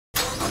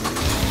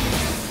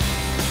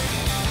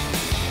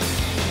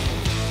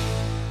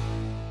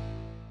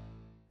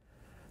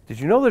Did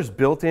you know there's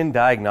built-in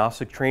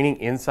diagnostic training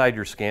inside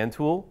your scan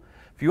tool?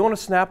 If you want a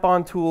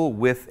snap-on tool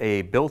with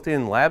a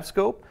built-in lab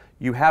scope,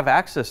 you have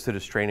access to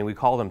this training. We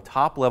call them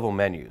top-level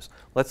menus.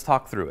 Let's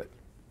talk through it.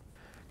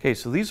 Okay,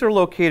 so these are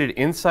located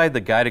inside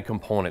the guided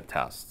component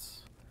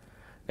tests.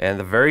 And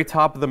the very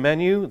top of the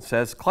menu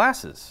says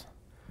classes.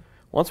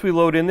 Once we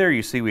load in there,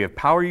 you see we have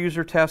power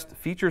user test,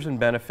 features and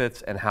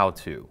benefits, and how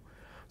to.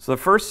 So the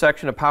first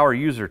section of power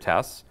user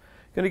tests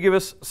going to give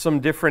us some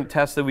different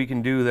tests that we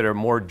can do that are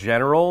more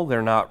general.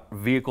 They're not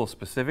vehicle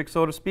specific,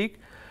 so to speak.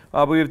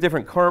 But we have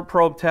different current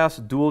probe tests,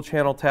 dual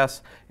channel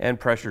tests, and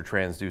pressure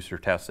transducer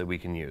tests that we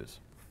can use.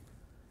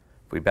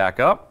 If we back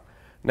up,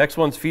 next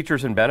one's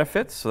features and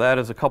benefits. So that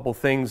is a couple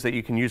things that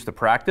you can use to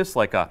practice,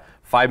 like a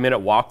 5-minute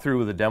walkthrough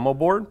with a demo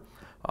board,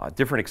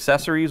 different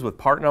accessories with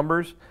part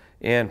numbers,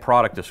 and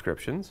product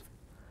descriptions.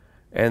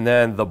 And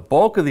then the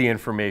bulk of the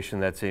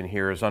information that's in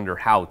here is under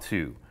how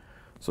to.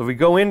 So if we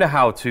go into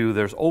how to,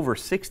 there's over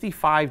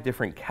 65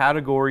 different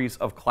categories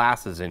of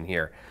classes in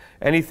here.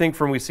 Anything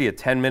from, we see a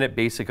 10-minute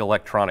basic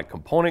electronic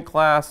component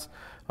class,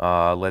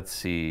 let's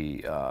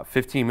see,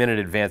 15-minute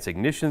advanced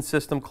ignition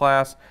system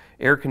class,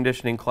 air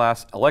conditioning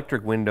class,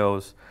 electric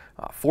windows,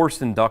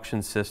 forced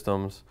induction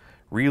systems,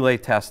 relay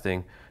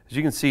testing. As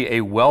you can see,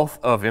 a wealth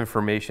of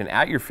information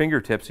at your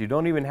fingertips. You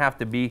don't even have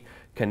to be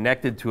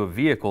connected to a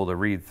vehicle to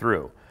read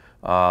through.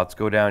 Let's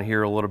go down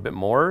here a little bit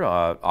more.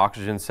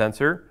 Oxygen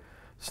sensor,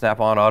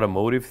 snap-on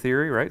automotive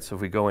theory, right? So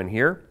if we go in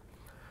here,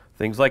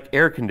 things like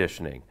air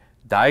conditioning,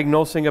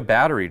 diagnosing a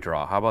battery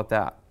draw, how about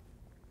that?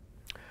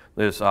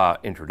 There's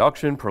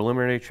introduction,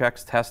 preliminary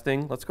checks,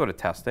 testing. Let's go to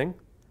testing.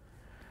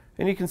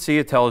 And you can see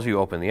it tells you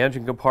open the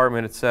engine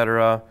compartment,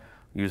 etc.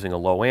 Using a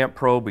low amp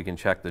probe, we can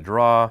check the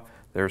draw.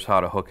 There's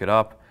how to hook it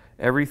up.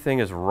 Everything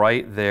is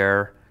right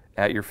there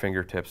at your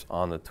fingertips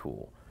on the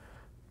tool.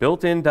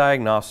 Built-in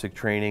diagnostic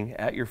training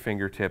at your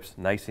fingertips,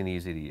 nice and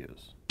easy to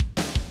use.